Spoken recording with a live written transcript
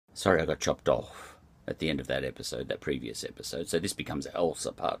Sorry, I got chopped off at the end of that episode, that previous episode. So this becomes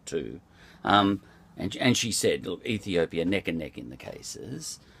Elsa part 2. And she said, look, Ethiopia neck and neck in the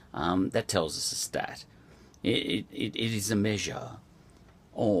cases. That tells us a stat. It is a measure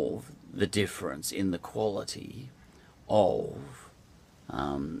of the difference in the quality of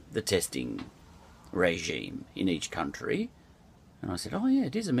the testing regime in each country. And I said, oh yeah,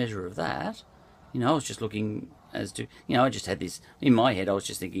 it is a measure of that. I was just looking as to, I just had this, in my head I was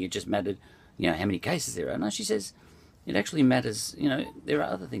just thinking it just mattered, how many cases there are. No, she says, it actually matters, there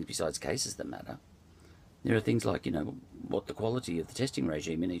are other things besides cases that matter. There are things like, what the quality of the testing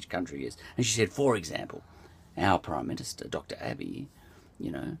regime in each country is. And she said, for example, our Prime Minister, Dr. Abiy,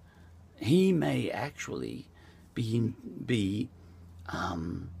 he may actually be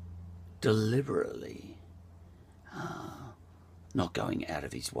deliberately not going out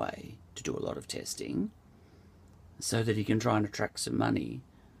of his way to do a lot of testing so that he can try and attract some money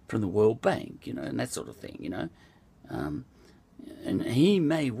from the World Bank, and that sort of thing, and he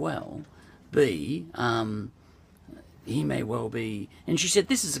may well be, and she said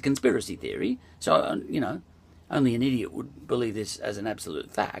this is a conspiracy theory, so, only an idiot would believe this as an absolute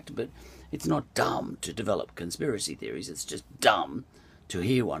fact, but it's not dumb to develop conspiracy theories, it's just dumb to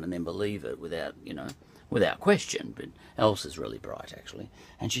hear one and then believe it without question. But Elsa's really bright, actually.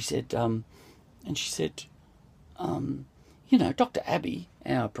 And she said, Dr. Abiy,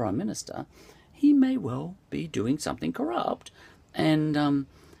 our Prime Minister, he may well be doing something corrupt, and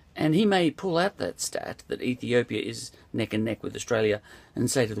he may pull out that stat that Ethiopia is neck and neck with Australia and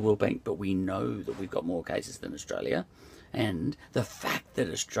say to the World Bank, but we know that we've got more cases than Australia. And the fact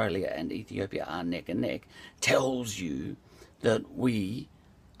that Australia and Ethiopia are neck and neck tells you that we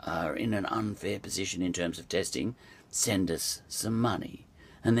are in an unfair position in terms of testing. Send us some money.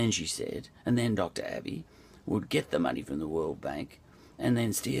 And then she said, and then Dr. Abiy would get the money from the World Bank and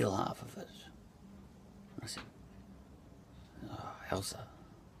then steal half of it. I said, oh, Elsa,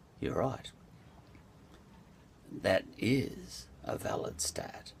 you're right. That is a valid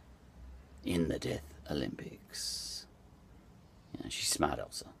stat in the Death Olympics. She's smart,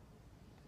 Elsa.